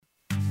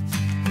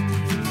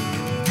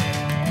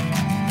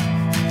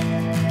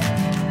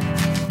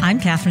I'm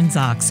Kathryn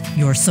Zox,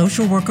 your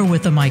social worker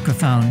with a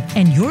microphone,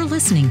 and you're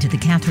listening to The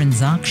Kathryn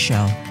Zox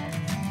Show.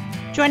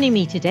 Joining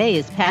me today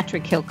is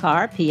Patrick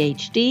Kilcarr,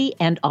 PhD,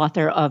 and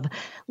author of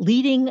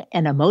Leading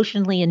an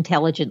Emotionally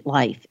Intelligent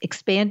Life,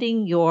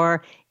 Expanding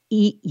your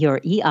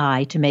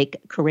EI to Make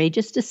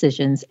Courageous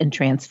Decisions and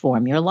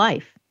Transform Your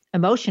Life.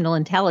 Emotional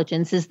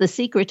intelligence is the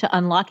secret to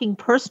unlocking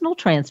personal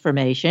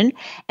transformation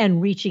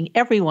and reaching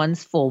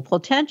everyone's full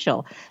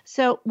potential.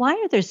 So why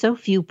are there so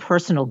few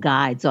personal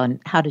guides on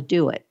how to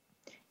do it?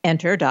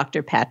 Enter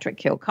Dr. Patrick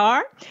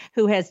Kilcarr,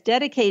 who has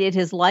dedicated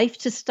his life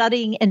to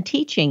studying and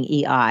teaching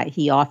EI.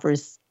 He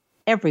offers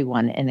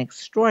everyone an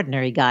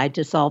extraordinary guide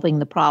to solving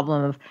the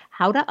problem of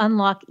how to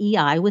unlock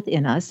EI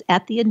within us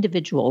at the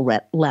individual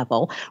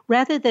level,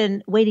 rather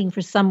than waiting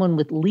for someone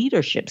with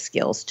leadership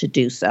skills to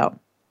do so.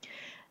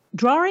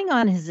 Drawing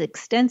on his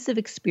extensive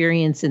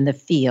experience in the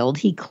field,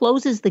 he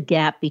closes the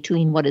gap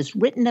between what is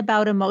written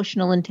about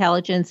emotional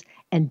intelligence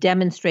and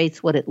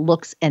demonstrates what it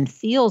looks and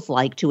feels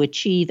like to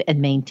achieve and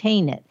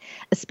maintain it,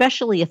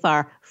 especially if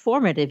our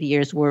formative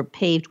years were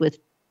paved with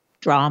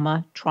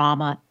drama,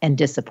 trauma, and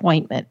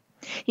disappointment.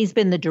 He's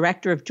been the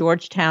director of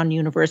Georgetown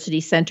University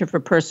Center for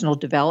Personal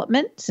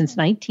Development since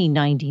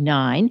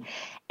 1999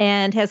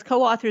 and has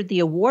co-authored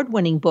the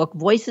award-winning book,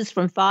 Voices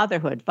from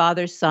Fatherhood,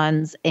 Fathers,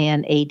 Sons,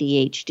 and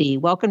ADHD.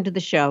 Welcome to the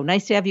show.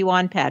 Nice to have you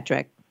on,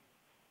 Patrick.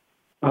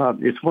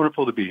 It's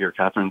wonderful to be here,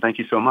 Kathryn. Thank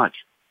you so much.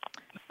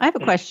 I have a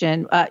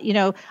question.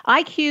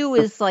 IQ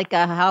is like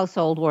a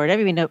household word.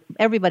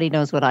 Everybody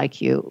knows what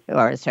IQ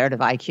or has heard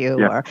of IQ.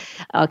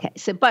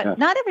 Yeah. But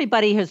not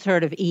everybody has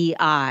heard of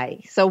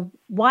EI. So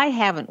why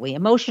haven't we?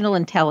 Emotional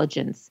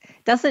intelligence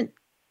doesn't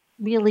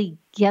really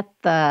get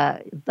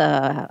the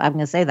I'm going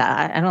to say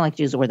that. I don't like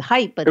to use the word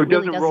hype, but it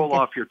really doesn't roll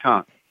off your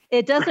tongue.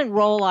 It doesn't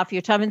roll off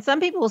your tongue. And some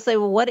people will say,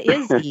 well, what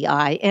is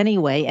EI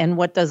anyway, and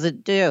what does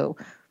it do?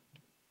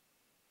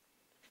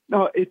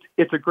 No,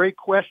 it's a great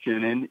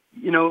question.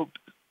 And,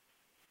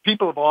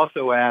 people have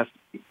also asked,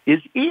 is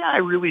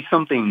EI really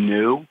something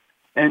new?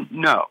 And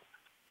no.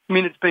 I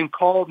mean, it's been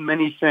called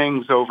many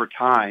things over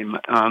time,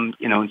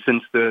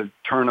 since the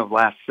turn of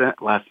last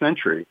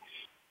century.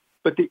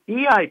 But the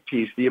EI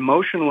piece, the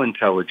emotional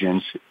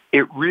intelligence,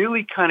 it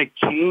really kind of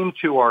came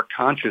to our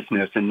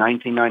consciousness in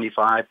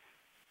 1995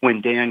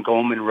 when Dan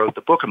Goleman wrote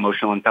the book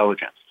Emotional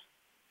Intelligence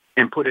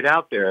and put it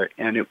out there.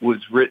 And it was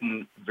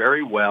written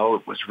very well.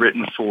 It was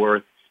written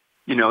for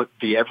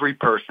the every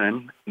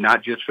person,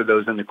 not just for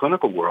those in the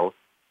clinical world.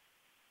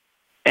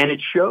 And it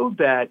showed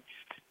that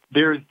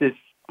there's this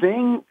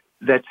thing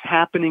that's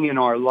happening in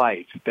our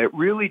life that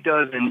really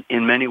does,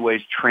 in many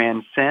ways,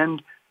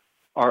 transcend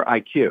our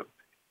IQ.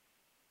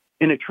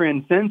 And it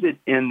transcends it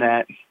in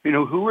that,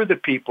 who are the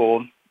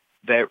people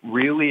that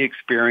really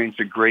experience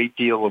a great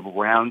deal of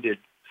rounded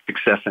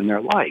success in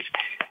their life?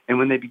 And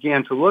when they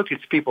began to look,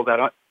 it's people that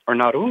are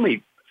not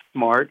only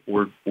smart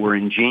or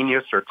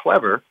ingenious or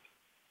clever,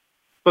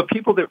 but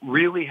people that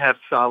really have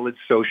solid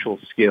social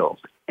skills,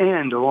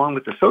 and along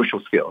with the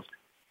social skills,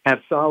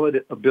 have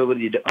solid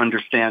ability to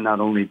understand not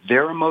only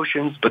their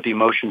emotions, but the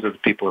emotions of the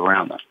people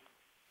around them.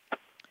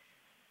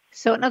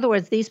 So in other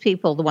words, these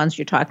people, the ones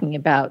you're talking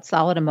about,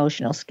 solid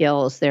emotional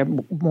skills, they're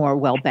more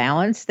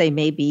well-balanced. They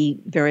may be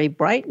very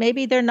bright.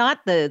 Maybe they're not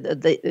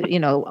have the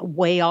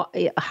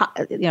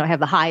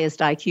highest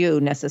IQ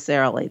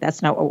necessarily.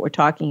 That's not what we're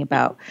talking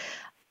about.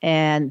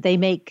 And they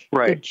make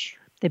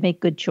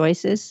good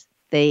choices.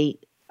 They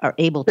are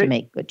able to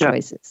make good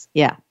choices.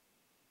 Yeah.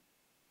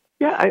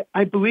 Yeah,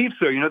 I believe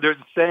so. There's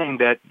a saying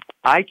that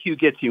IQ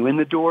gets you in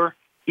the door,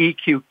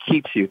 EQ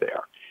keeps you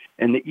there,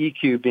 and the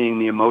EQ being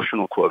the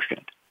emotional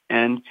quotient.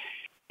 And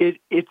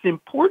it's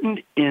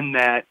important in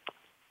that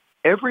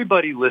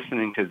everybody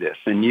listening to this,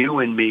 and you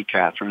and me,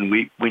 Kathryn,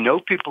 we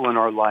know people in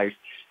our life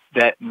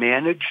that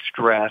manage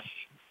stress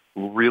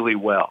really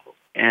well.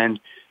 And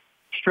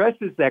stress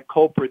is that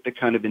culprit that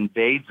kind of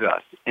invades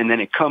us, and then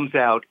it comes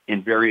out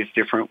in various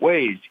different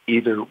ways.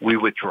 Either we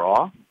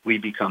withdraw, we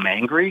become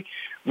angry,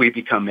 we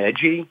become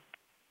edgy,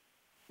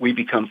 we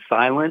become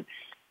silent.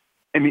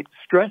 I mean,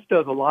 stress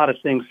does a lot of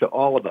things to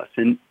all of us.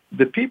 And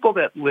the people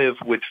that live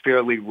with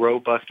fairly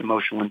robust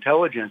emotional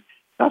intelligence,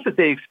 not that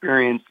they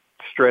experience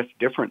stress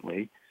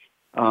differently.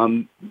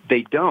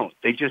 They don't.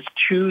 They just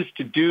choose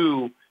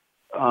to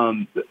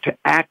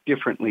act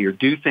differently or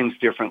do things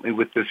differently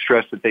with the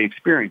stress that they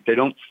experience. They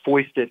don't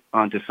foist it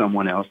onto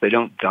someone else. They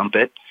don't dump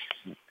it.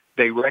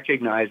 They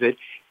recognize it,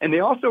 and they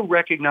also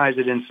recognize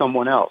it in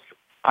someone else.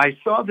 I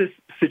saw this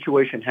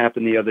situation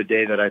happen the other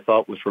day that I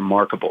thought was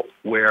remarkable,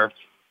 where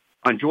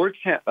on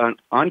Georgetown,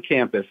 on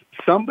campus,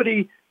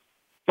 somebody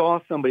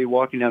saw somebody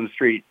walking down the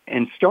street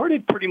and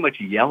started pretty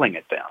much yelling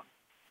at them.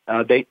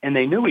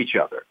 They knew each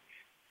other.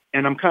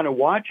 And I'm kind of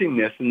watching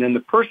this, and then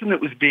the person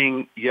that was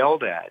being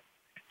yelled at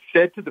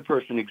said to the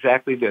person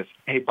exactly this: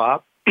 "Hey,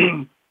 Bob,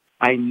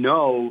 I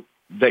know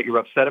that you're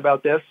upset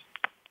about this,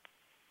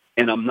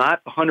 and I'm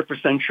not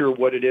 100% sure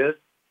what it is,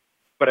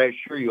 but I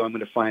assure you I'm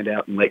going to find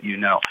out and let you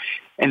know."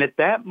 And at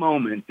that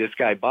moment, this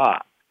guy,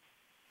 Bob,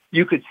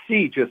 you could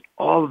see just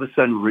all of a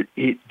sudden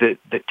the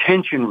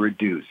tension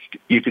reduced.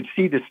 You could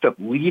see this stuff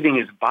leaving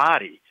his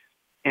body,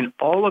 and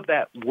all of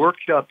that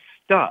worked up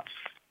stuff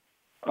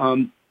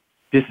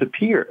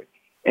disappeared.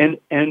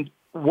 And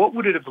what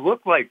would it have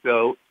looked like,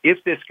 though,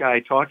 if this guy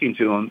talking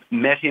to him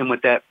met him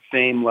with that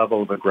same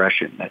level of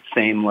aggression, that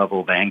same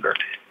level of anger?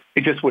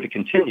 It just would have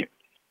continued.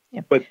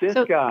 Yeah. But this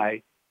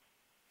guy,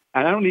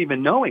 and I don't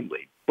even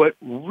knowingly, but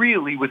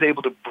really was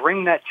able to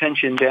bring that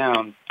tension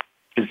down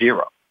to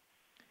zero.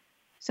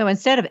 So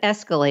instead of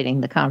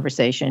escalating the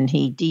conversation,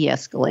 he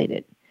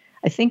de-escalated.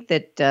 I think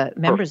that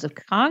members of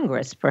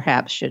Congress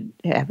perhaps should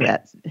have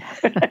that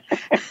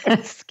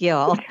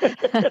skill.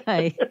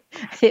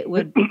 It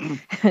would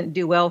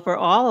do well for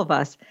all of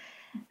us.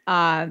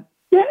 Yeah.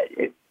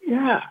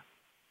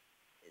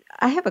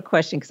 I have a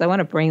question because I want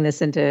to bring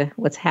this into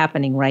what's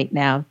happening right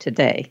now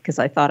today, because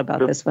I thought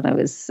about this when I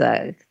was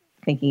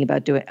thinking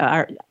about doing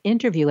our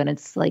interview, and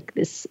it's like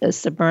this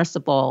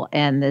submersible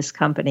and this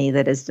company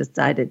that has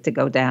decided to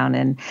go down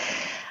and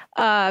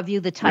view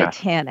the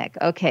Titanic.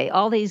 Yeah. Okay,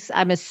 all these,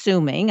 I'm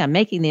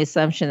making the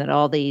assumption that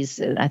all these,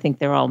 I think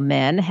they're all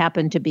men,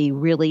 happen to be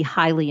really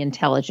highly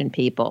intelligent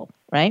people,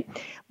 right?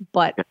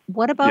 But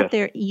what about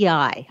their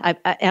EI?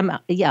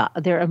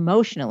 Their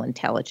emotional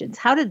intelligence.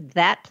 How did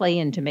that play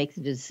in to make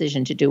the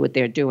decision to do what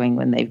they're doing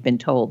when they've been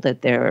told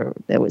that there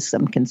was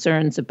some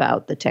concerns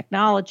about the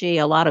technology,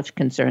 a lot of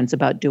concerns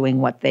about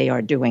doing what they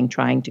are doing,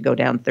 trying to go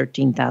down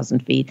 13,000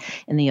 feet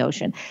in the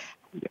ocean?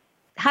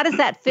 How does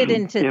that fit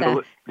into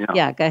the...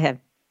 Yeah, go ahead.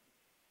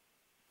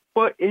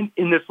 Well, in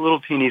this little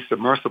teeny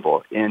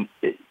submersible, and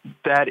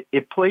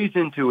it plays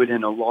into it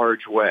in a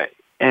large way.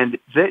 And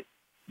this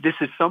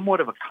is somewhat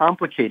of a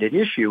complicated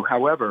issue.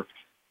 However,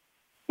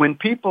 when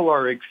people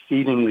are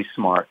exceedingly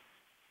smart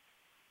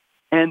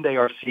and they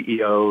are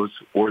CEOs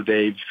or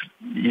they've,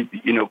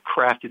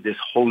 crafted this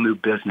whole new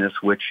business,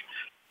 which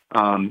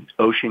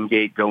Ocean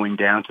Gate going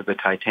down to the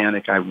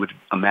Titanic, I would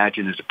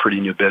imagine is a pretty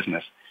new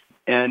business.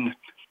 And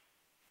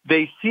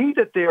they see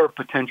that there are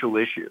potential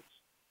issues.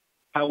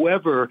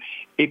 However,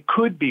 it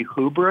could be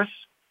hubris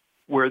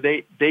where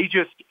they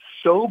just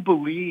so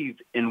believe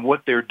in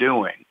what they're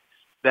doing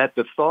that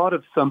the thought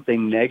of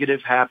something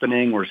negative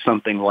happening or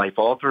something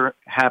life-altering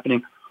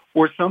happening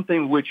or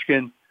something which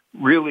can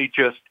really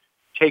just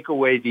take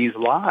away these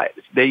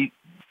lives, they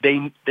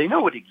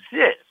know it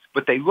exists,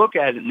 but they look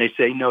at it and they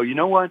say, no, you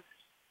know what?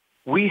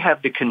 We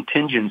have the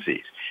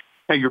contingencies.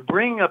 Now, you're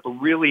bringing up a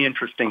really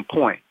interesting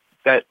point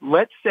that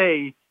let's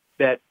say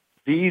that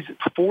these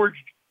four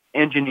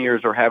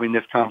engineers are having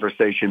this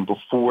conversation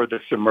before the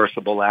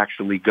submersible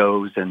actually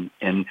goes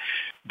and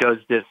does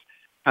this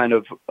kind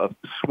of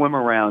swim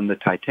around the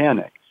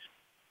Titanic.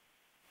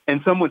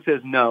 And someone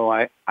says, no,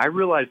 I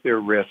realize there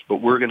are risks,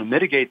 but we're going to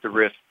mitigate the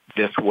risk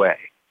this way.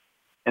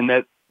 And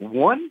that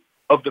one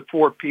of the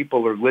four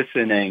people are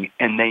listening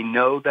and they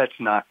know that's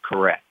not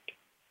correct.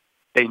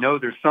 They know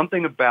there's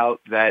something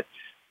about that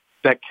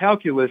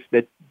calculus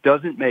that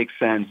doesn't make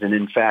sense and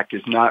in fact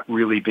is not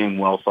really being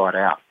well thought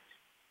out.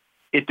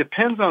 It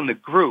depends on the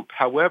group.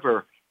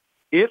 However,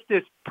 if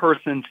this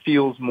person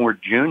feels more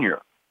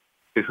junior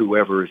to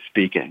whoever is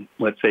speaking,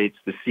 let's say it's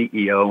the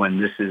CEO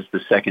and this is the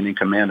second in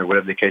command or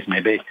whatever the case may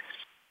be,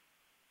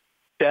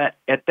 that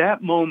at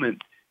that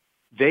moment,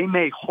 they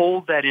may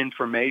hold that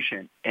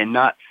information and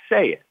not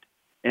say it.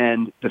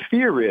 And the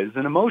fear is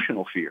an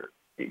emotional fear.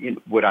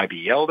 Would I be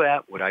yelled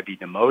at? Would I be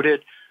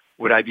demoted?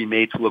 Would I be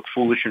made to look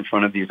foolish in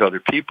front of these other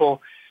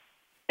people?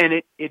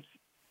 And it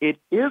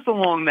is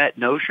along that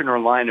notion or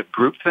line of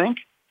groupthink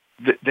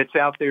that's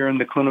out there in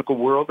the clinical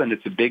world, and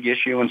it's a big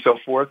issue and so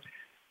forth.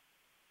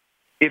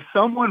 If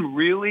someone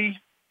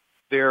really,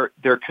 they're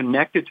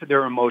connected to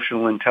their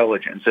emotional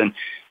intelligence, and,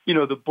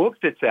 the book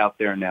that's out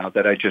there now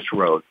that I just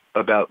wrote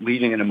about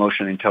leading an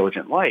emotionally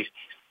intelligent life,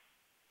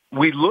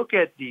 we look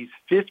at these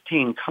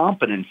 15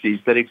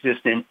 competencies that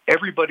exist in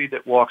everybody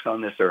that walks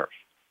on this earth.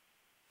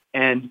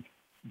 And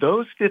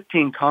those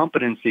 15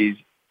 competencies,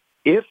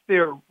 if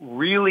they're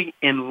really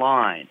in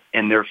line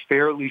and they're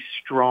fairly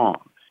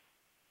strong,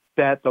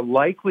 that the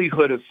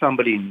likelihood of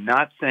somebody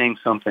not saying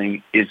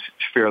something is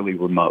fairly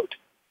remote.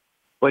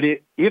 But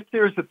if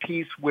there's a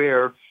piece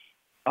where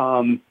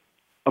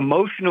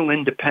emotional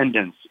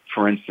independence,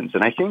 for instance,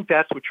 and I think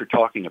that's what you're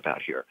talking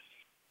about here.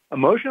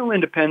 Emotional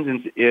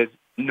independence is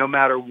no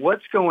matter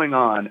what's going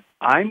on,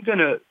 I'm going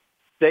to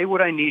say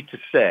what I need to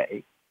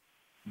say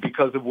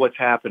because of what's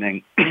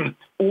happening.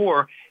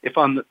 Or if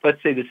I'm,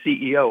 let's say, the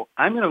CEO,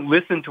 I'm going to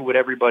listen to what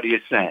everybody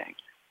is saying,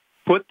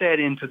 put that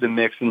into the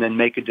mix, and then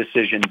make a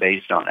decision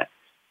based on it.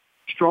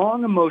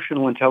 Strong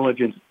emotional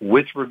intelligence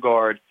with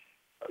regard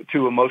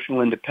to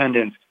emotional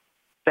independence,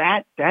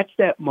 that's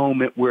that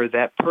moment where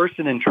that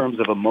person in terms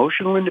of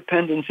emotional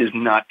independence is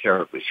not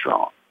terribly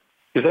strong.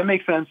 Does that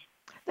make sense?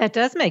 That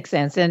does make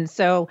sense. And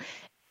so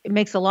it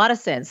makes a lot of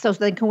sense. So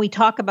then can we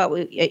talk about,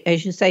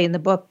 as you say in the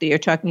book, that you're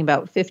talking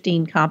about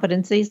 15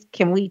 competencies?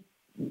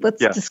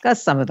 Let's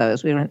discuss some of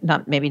those.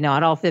 Maybe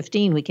not all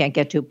 15 we can't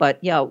get to, but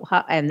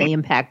and the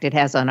impact it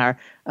has on our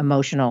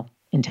emotional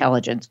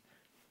intelligence.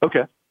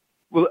 Okay.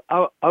 Well,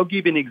 I'll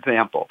give you an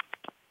example.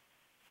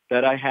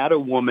 That I had a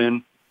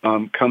woman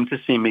come to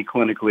see me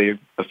clinically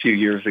a few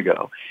years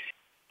ago.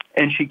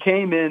 And she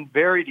came in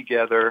very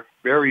together,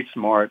 very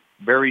smart,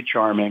 very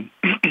charming.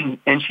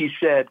 And she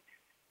said,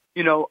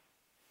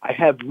 I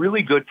have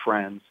really good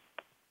friends.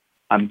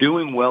 I'm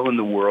doing well in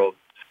the world.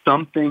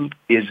 Something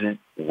isn't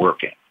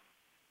working.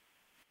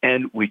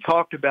 And we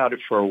talked about it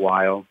for a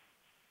while.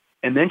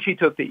 And then she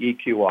took the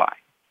EQI.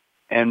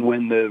 And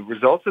when the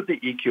results of the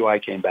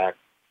EQI came back,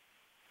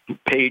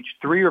 page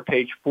 3 or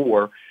page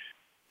 4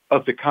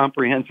 of the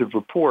comprehensive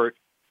report,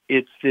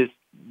 it's this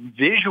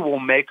visual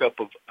makeup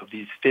of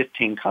these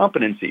 15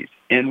 competencies.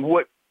 And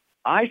what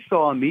I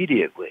saw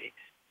immediately,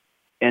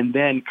 and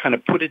then kind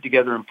of put it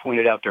together and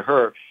pointed out to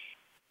her,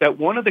 that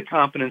one of the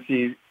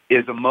competencies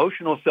is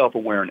emotional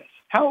self-awareness.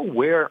 How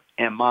aware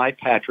am I,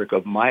 Patrick,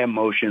 of my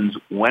emotions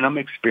when I'm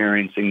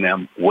experiencing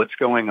them? What's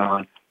going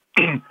on?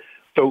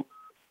 So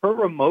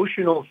her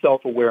emotional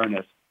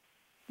self-awareness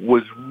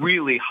was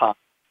really high.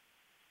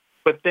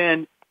 But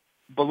then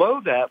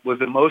below that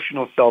was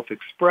emotional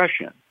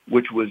self-expression,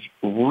 which was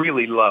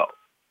really low.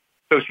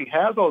 So she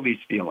has all these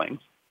feelings,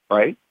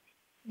 right?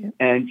 Yeah.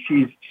 And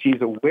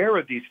she's aware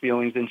of these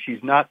feelings and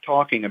she's not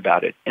talking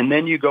about it. And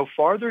then you go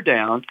farther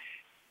down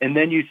and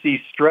then you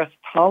see stress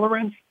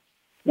tolerance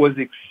was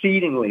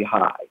exceedingly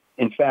high.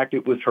 In fact,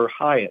 it was her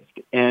highest.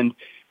 And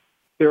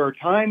there are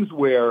times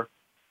where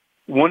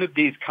one of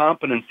these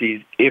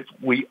competencies, if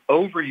we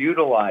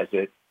overutilize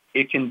it,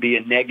 it can be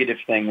a negative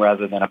thing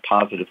rather than a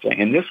positive thing.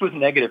 And this was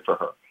negative for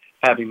her,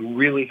 having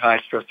really high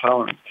stress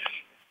tolerance.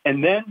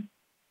 And then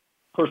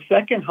her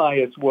second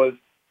highest was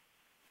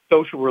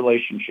social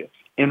relationships.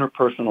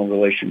 Interpersonal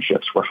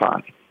relationships were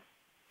high.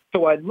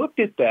 So I looked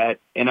at that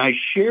and I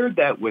shared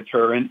that with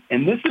her. And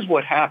this is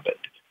what happened,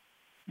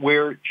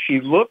 where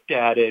she looked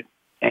at it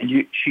and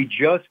she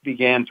just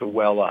began to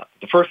well up.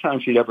 The first time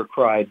she'd ever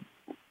cried,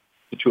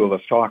 the two of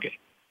us talking.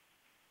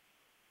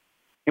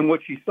 And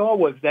what she saw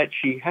was that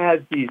she has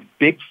these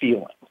big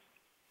feelings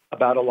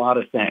about a lot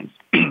of things.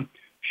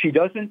 She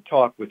doesn't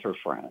talk with her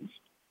friends.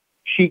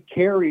 She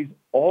carries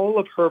all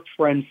of her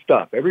friends'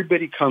 stuff.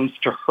 Everybody comes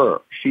to her.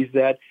 She's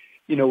that,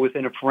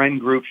 within a friend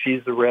group,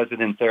 she's the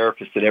resident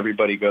therapist that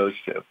everybody goes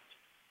to.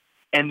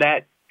 And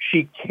that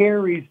she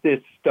carries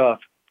this stuff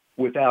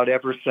without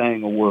ever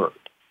saying a word,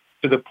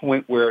 to the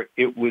point where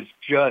it was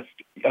just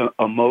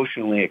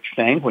emotionally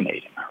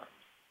exsanguinating her.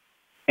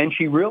 And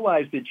she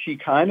realized that she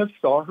kind of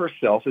saw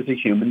herself as a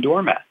human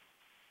doormat.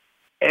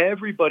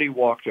 Everybody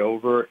walked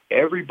over.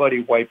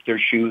 Everybody wiped their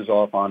shoes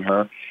off on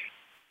her.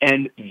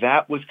 And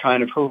that was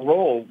kind of her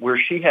role, where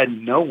she had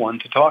no one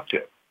to talk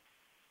to.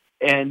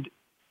 And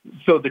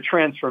so the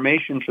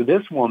transformation for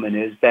this woman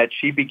is that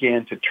she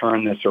began to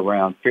turn this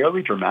around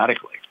fairly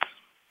dramatically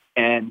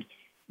and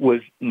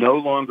was no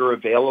longer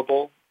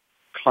available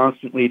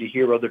constantly to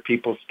hear other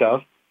people's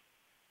stuff.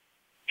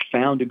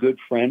 Found a good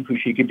friend who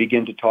she could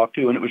begin to talk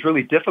to. And it was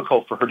really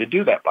difficult for her to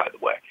do that, by the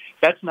way.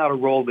 That's not a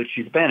role that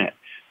she's been in.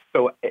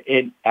 So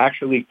in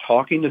actually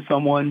talking to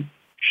someone,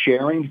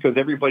 sharing, because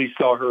everybody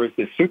saw her as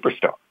this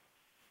superstar,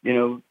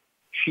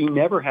 she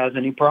never has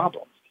any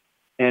problems.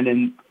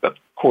 And of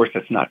course,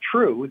 that's not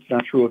true. It's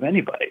not true of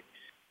anybody.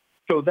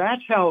 So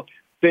that's how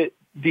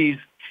these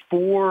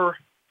 4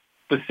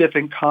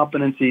 specific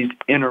competencies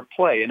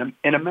interplay. And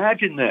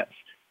imagine this,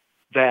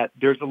 that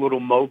there's a little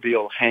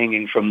mobile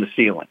hanging from the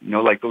ceiling,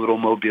 like the little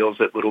mobiles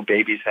that little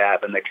babies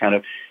have, and that kind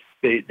of,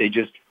 they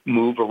just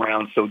move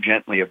around so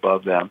gently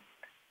above them.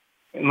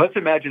 And let's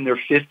imagine there are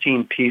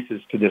 15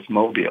 pieces to this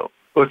mobile.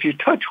 Well, if you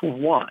touch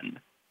one,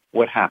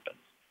 what happens?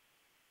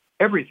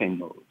 Everything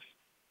moves.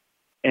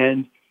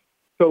 And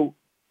so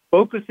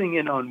focusing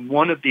in on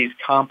one of these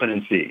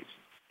competencies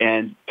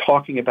and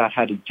talking about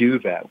how to do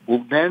that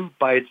will then,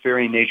 by its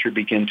very nature,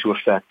 begin to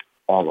affect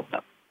all of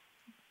them.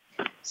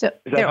 So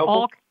they're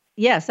all,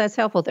 yes, that's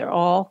helpful. They're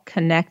all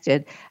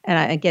connected.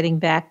 And getting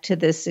back to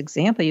this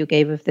example you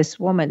gave of this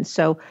woman,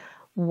 so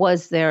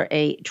was there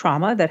a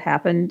trauma that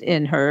happened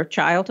in her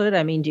childhood?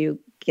 I mean, do you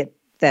get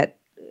that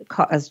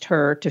caused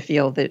her to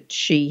feel that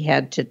she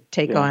had to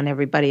take on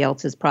everybody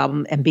else's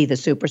problem and be the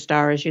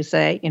superstar, as you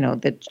say,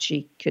 that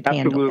she could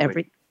handle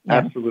everything? Yeah.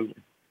 Absolutely.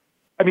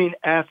 I mean,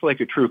 ask like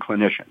a true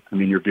clinician. I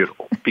mean, you're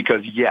beautiful.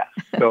 Because, yes,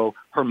 so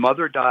her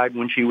mother died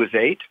when she was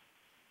 8.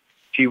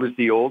 She was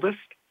the oldest.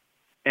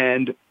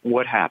 And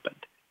what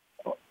happened?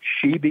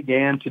 She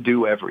began to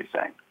do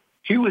everything.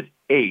 She was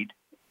 8,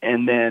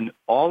 and then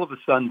all of a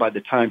sudden, by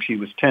the time she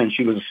was 10,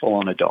 she was a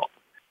full-on adult,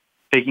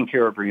 taking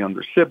care of her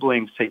younger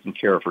siblings, taking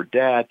care of her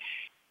dad.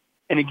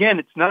 And again,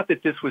 it's not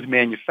that this was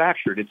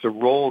manufactured. It's a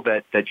role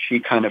that she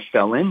kind of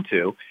fell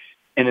into,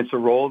 and it's a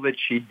role that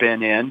she'd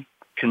been in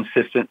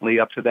consistently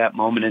up to that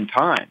moment in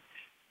time.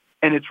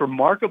 And it's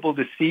remarkable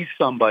to see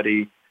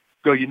somebody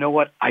go, you know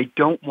what, I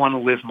don't want to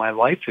live my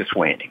life this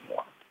way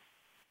anymore.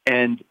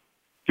 And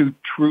to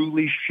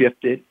truly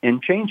shift it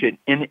and change it.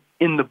 And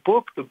in the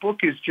book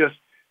is just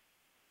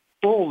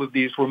full of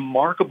these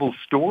remarkable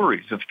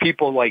stories of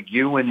people like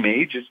you and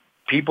me, just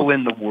people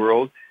in the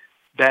world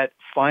that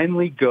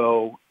finally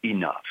go,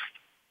 enough.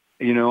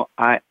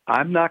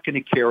 I'm not going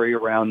to carry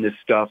around this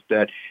stuff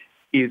that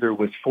either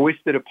was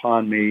foisted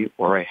upon me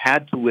or I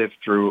had to live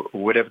through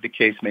or whatever the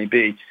case may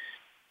be.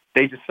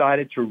 They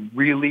decided to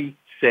really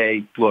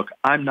say, look,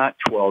 I'm not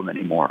 12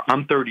 anymore.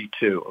 I'm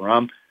 32 or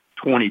I'm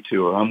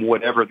 22 or I'm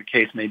whatever the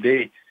case may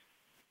be.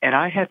 And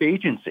I have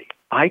agency.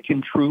 I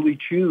can truly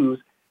choose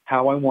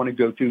how I want to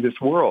go through this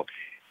world.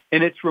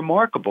 And it's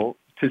remarkable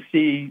to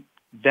see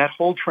that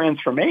whole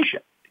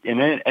transformation.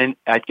 And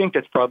I think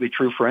that's probably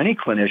true for any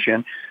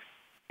clinician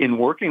in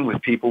working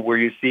with people where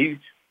you see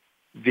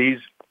these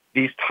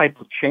type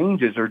of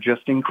changes are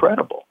just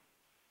incredible.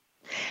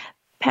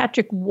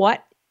 Patrick,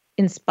 what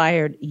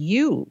inspired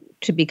you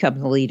to become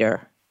the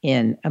leader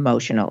in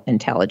emotional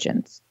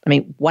intelligence? I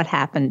mean, what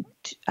happened?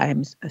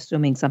 I'm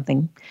assuming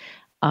something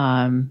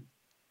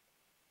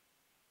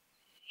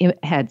it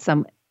had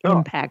some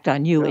impact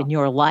on you in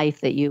your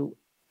life that you,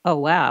 oh,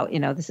 wow,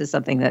 this is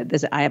something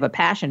that I have a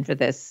passion for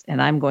this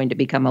and I'm going to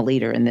become a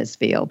leader in this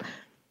field.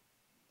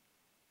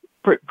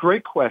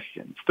 Great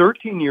question.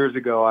 13 years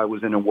ago, I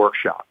was in a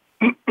workshop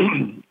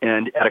and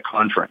at a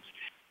conference.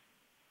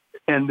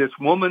 And this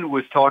woman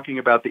was talking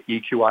about the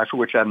EQI, for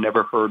which I've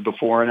never heard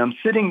before. And I'm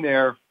sitting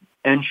there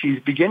and she's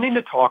beginning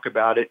to talk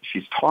about it.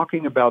 She's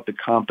talking about the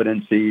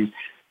competencies.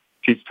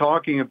 She's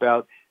talking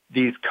about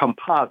these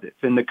composites.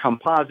 And the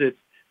composites,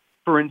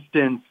 for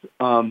instance,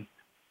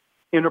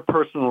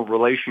 interpersonal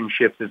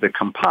relationships is a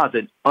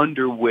composite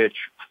under which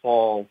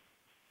fall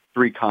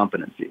 3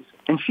 competencies.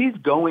 And she's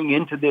going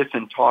into this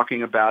and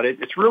talking about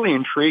it. It's really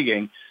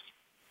intriguing.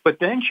 But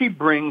then she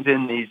brings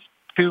in these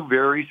 2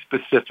 very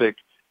specific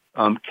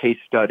case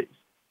studies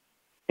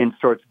and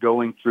starts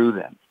going through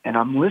them. And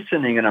I'm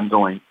listening and I'm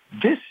going,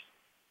 this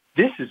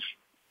is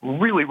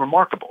really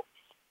remarkable.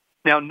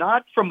 Now,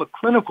 not from a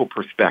clinical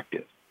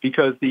perspective,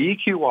 because the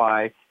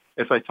EQI,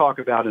 as I talk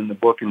about in the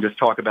book and just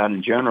talk about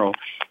in general,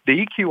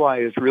 the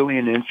EQI is really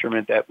an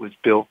instrument that was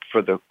built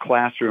for the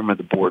classroom or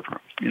the boardroom,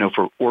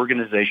 for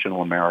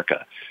organizational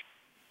America.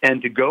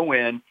 And to go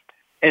in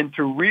and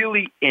to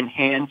really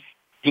enhance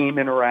team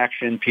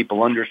interaction,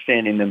 people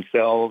understanding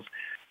themselves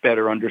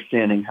better,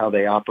 understanding how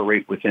they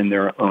operate within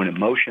their own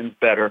emotions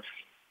better,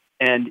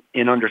 and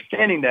in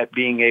understanding that,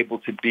 being able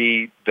to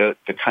be the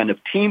kind of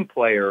team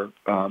player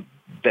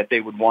that they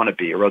would want to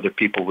be or other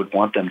people would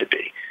want them to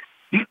be.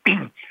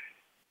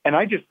 And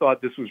I just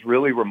thought this was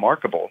really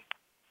remarkable.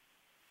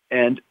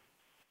 And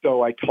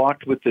so I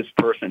talked with this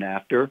person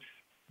after.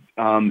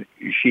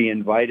 She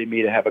invited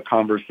me to have a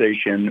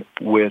conversation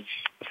with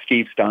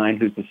Steve Stein,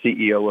 who's the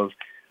CEO of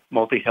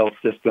Multi-Health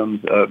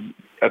Systems,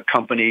 a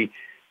company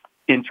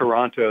in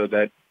Toronto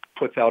that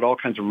puts out all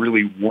kinds of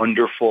really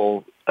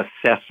wonderful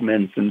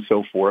assessments and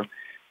so forth.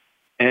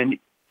 And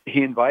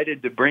he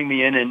invited to bring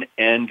me in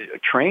and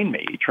train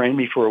me. He trained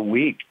me for a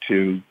week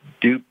to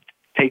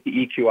take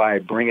the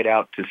EQI, bring it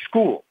out to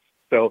school.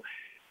 So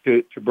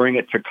to bring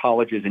it to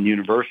colleges and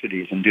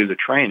universities and do the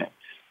training.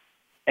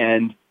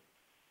 And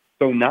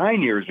so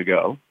 9 years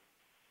ago,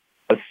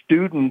 a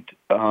student,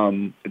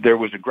 there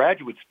was a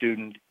graduate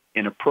student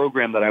in a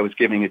program that I was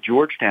giving at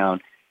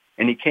Georgetown,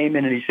 and he came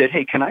in and he said,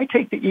 hey, can I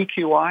take the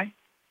EQI?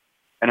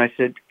 And I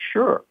said,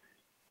 sure.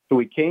 So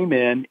he came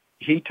in,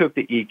 he took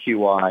the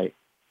EQI,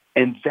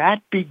 and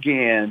that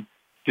began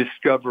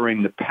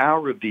discovering the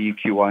power of the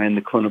EQI in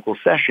the clinical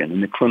session,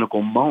 in the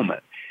clinical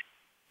moment.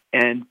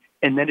 And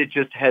then it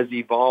just has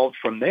evolved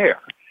from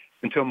there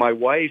until my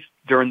wife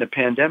during the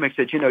pandemic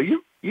said,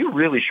 you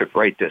really should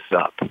write this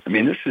up. I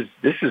mean,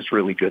 this is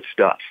really good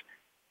stuff.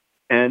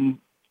 And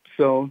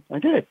so I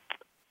did.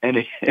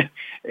 And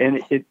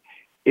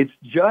it's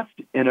just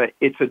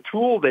it's a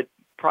tool that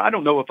I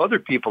don't know if other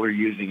people are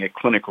using it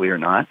clinically or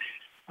not.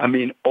 I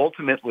mean,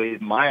 ultimately,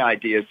 my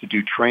idea is to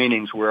do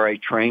trainings where I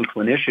train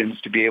clinicians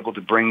to be able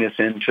to bring this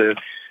into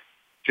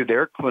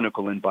their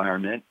clinical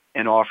environment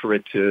and offer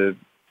it to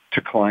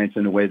clients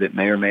in a way that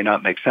may or may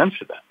not make sense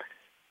to them.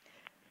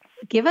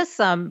 Give us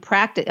some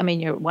practice. I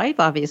mean, your wife,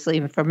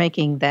 obviously, for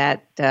making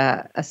that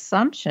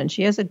assumption,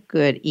 she has a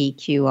good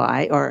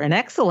EQI, or an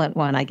excellent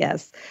one, I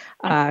guess.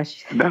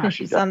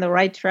 She's on the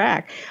right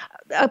track.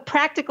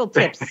 Practical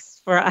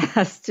tips for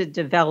us to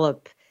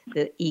develop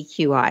the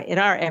EQI in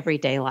our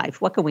everyday life.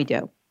 What can we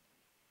do?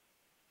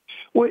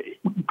 Well,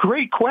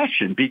 great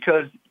question,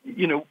 because,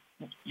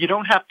 you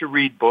don't have to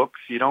read books.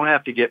 You don't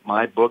have to get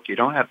my book. You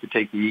don't have to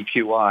take the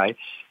EQI.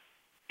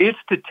 It's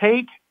to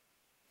take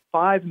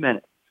 5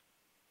 minutes,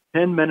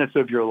 10 minutes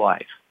of your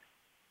life.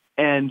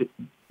 And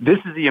this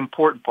is the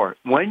important part.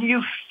 When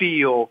you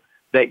feel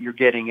that you're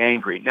getting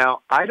angry.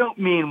 Now, I don't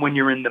mean when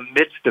you're in the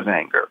midst of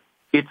anger.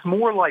 It's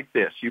more like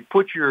this. You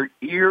put your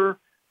ear to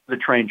the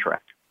train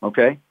track,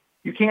 okay?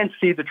 You can't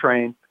see the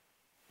train.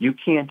 You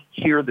can't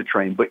hear the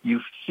train, but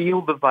you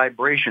feel the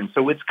vibration,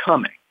 so it's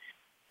coming.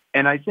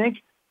 And I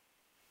think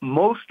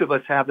most of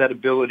us have that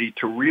ability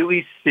to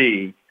really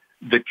see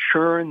the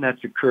churn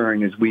that's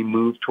occurring as we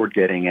move toward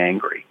getting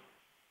angry.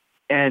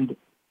 And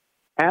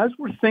as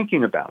we're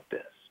thinking about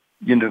this,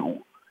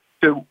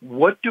 so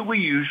what do we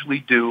usually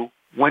do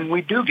when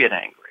we do get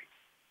angry?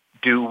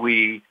 Do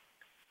we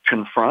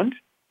confront?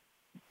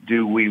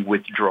 do we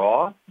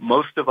withdraw?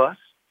 Most of us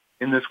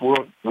in this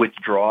world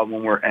withdraw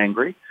when we're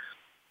angry.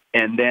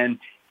 And then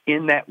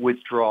in that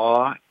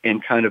withdrawal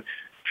and kind of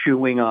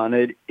chewing on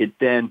it, it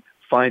then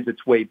finds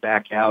its way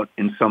back out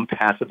in some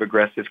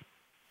passive-aggressive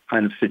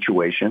kind of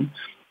situation.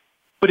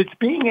 But it's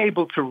being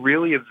able to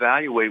really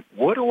evaluate,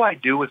 what do I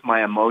do with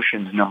my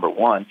emotions, number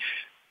one?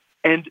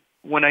 And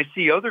when I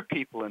see other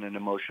people in an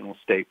emotional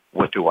state,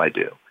 what do I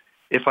do?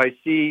 If I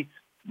see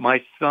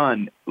my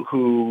son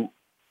who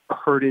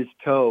hurt his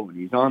toe and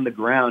he's on the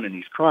ground and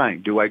he's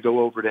crying, do I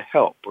go over to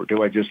help? Or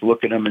do I just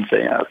look at him and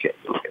say, okay,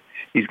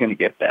 he's going to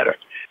get better?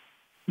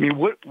 I mean,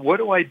 what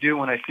do I do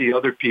when I see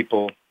other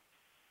people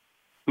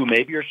who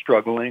maybe are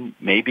struggling,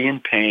 maybe in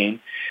pain,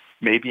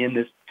 maybe in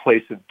this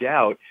place of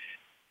doubt?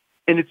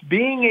 And it's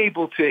being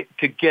able to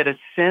get a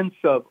sense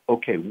of,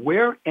 okay,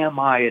 where am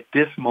I at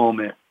this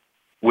moment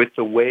with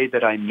the way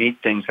that I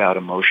meet things out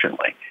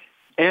emotionally?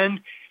 And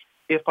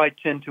if I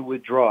tend to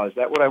withdraw, is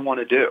that what I want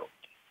to do?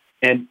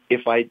 And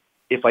if I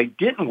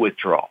didn't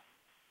withdraw,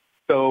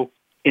 so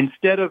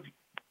instead of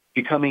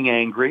becoming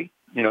angry,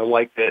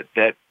 like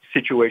that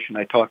situation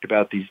I talked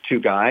about, these two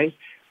guys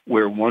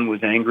where one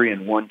was angry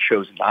and one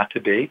chose not to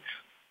be,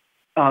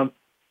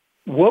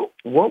 what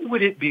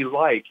would it be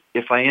like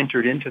if I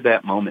entered into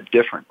that moment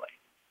differently?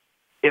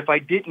 If I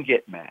didn't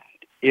get mad,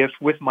 if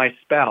with my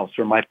spouse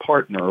or my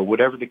partner or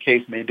whatever the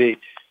case may be,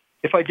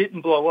 if I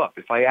didn't blow up,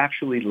 if I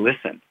actually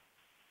listened,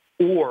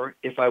 or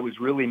if I was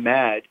really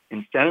mad,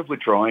 instead of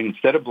withdrawing,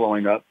 instead of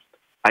blowing up,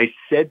 I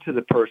said to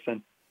the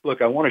person,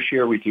 look, I want to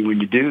share with you, when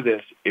you do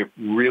this, it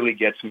really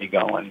gets me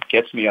going,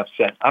 gets me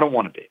upset. I don't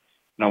want to be,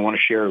 and I want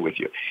to share it with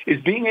you.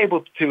 Is being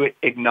able to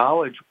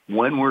acknowledge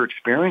when we're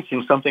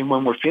experiencing something,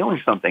 when we're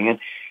feeling something. And,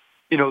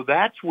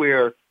 that's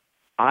where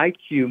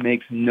IQ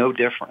makes no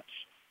difference.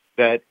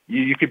 That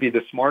you could be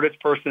the smartest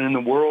person in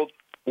the world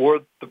or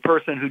the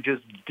person who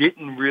just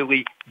didn't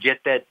really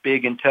get that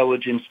big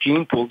intelligence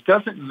gene pool.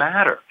 Doesn't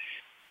matter.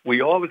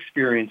 We all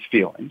experience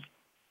feelings,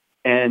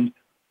 and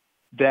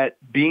that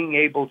being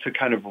able to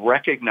kind of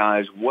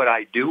recognize what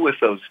I do with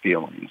those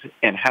feelings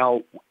and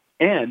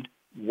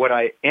what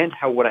I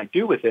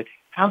do with it,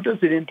 how does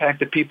it impact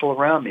the people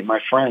around me, my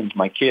friends,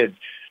 my kids,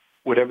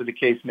 whatever the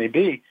case may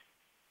be.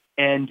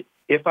 And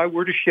if I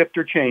were to shift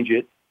or change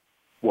it,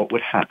 what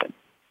would happen?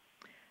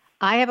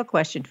 I have a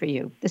question for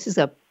you. This is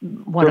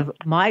one of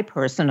my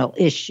personal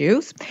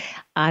issues.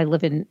 I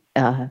live in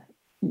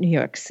New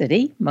York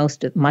City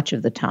much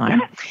of the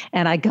time,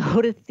 and I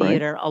go to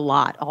theater a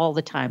lot, all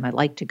the time. I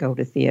like to go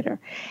to theater,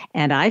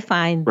 and I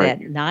find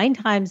that 9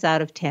 times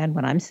out of 10,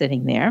 when I'm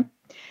sitting there,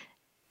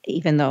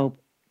 even though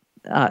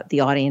the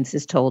audience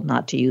is told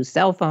not to use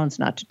cell phones,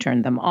 not to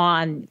turn them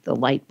on, the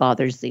light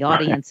bothers the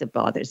audience, it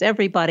bothers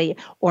everybody,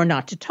 or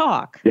not to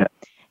talk. Yeah.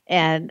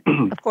 And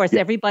of course,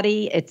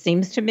 everybody, it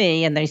seems to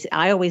me, and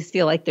I always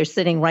feel like they're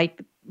sitting right.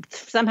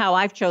 Somehow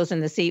I've chosen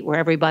the seat where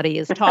everybody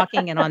is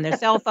talking and on their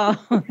cell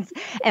phones.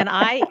 And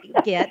I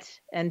get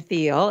and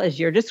feel, as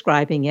you're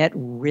describing it,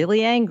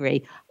 really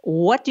angry.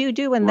 What do you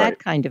do in that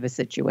kind of a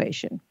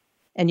situation?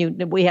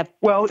 And we have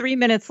 3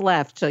 minutes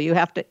left, so you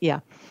have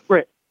to,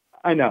 Right.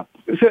 I know.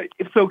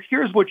 So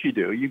here's what you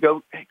do. You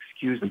go,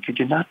 excuse me, could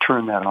you not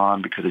turn that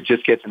on because it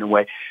just gets in the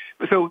way?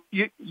 So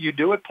you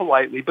do it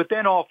politely, but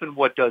then often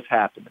what does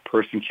happen? The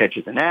person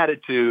catches an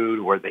attitude,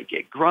 or they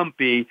get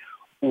grumpy,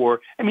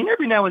 or,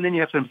 every now and then you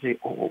have to say,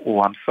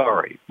 oh, I'm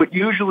sorry. But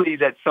usually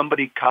that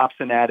somebody cops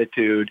an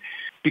attitude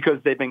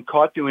because they've been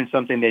caught doing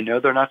something they know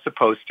they're not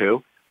supposed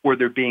to, or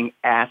they're being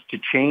asked to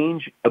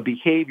change a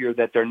behavior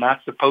that they're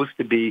not supposed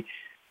to be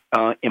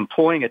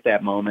employing at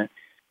that moment.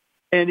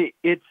 And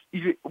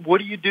what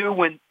do you do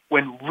when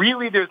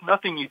really there's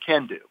nothing you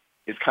can do,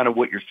 is kind of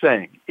what you're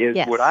saying.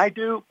 Yes. What I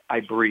do, I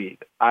breathe.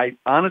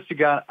 Honest to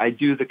God, I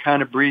do the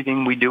kind of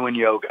breathing we do in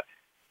yoga.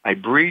 I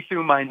breathe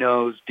through my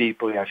nose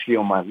deeply. I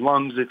feel my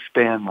lungs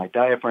expand, my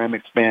diaphragm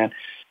expand.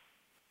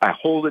 I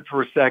hold it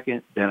for a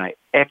second, then I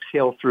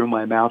exhale through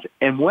my mouth.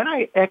 And when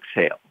I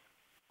exhale,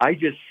 I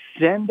just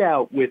send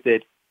out with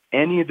it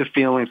any of the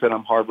feelings that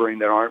I'm harboring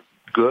that aren't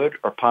good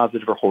or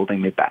positive or holding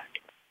me back.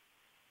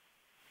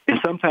 And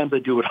sometimes I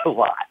do it a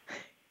lot.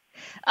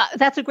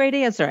 That's a great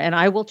answer, and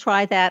I will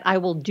try that. I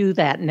will do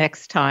that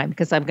next time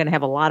because I'm going to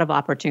have a lot of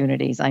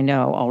opportunities. I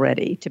know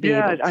already to be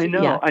able to. I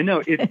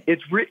know.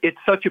 It's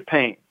such a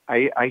pain.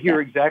 I hear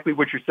exactly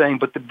what you're saying,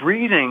 but the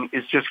breathing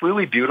is just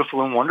really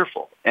beautiful and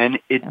wonderful, and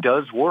it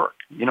does work.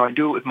 I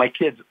do it with my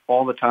kids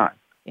all the time.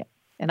 Yeah,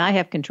 and I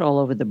have control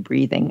over the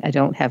breathing. I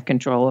don't have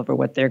control over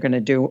what they're going to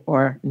do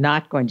or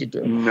not going to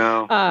do.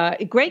 No.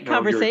 Great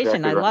conversation.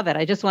 Exactly I love it.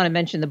 I just want to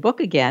mention the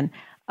book again.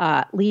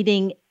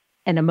 Leading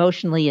an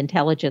Emotionally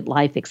Intelligent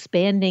Life,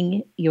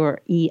 Expanding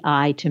Your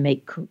EI to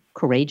Make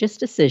Courageous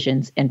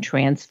Decisions and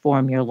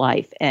Transform Your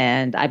Life.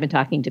 And I've been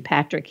talking to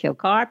Patrick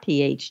Kilcarr,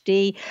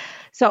 PhD.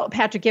 So,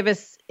 Patrick, give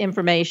us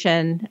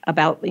information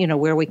about,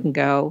 where we can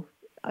go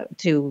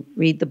to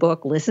read the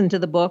book, listen to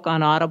the book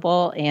on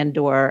Audible, and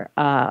or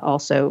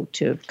also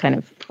to kind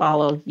of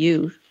follow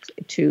you,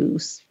 to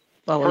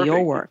follow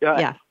your work.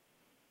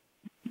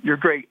 You're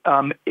great.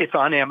 It's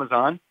on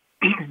Amazon.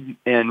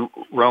 and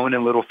Rowan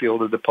and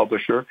Littlefield are the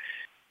publisher.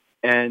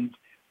 And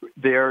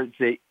there's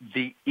the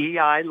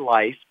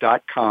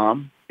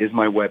eilife.com is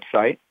my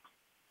website.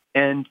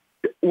 And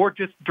or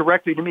just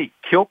directly to me,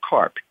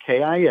 Kilcarp,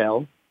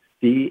 KILCARRP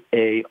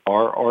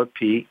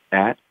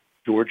at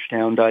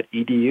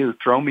Georgetown.edu.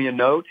 Throw me a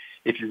note.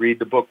 If you read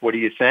the book, what do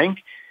you think?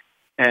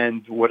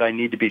 And what I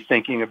need to be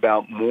thinking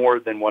about more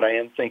than what I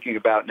am thinking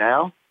about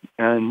now.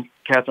 And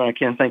Kathryn, I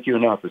can't thank you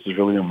enough. This has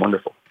really been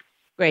wonderful.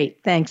 Great.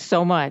 Thanks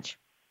so much.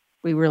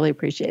 We really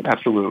appreciate it.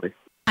 Absolutely.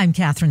 I'm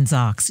Kathryn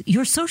Zox,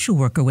 your social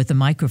worker with a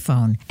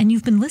microphone, and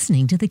you've been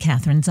listening to The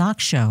Kathryn Zox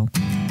Show.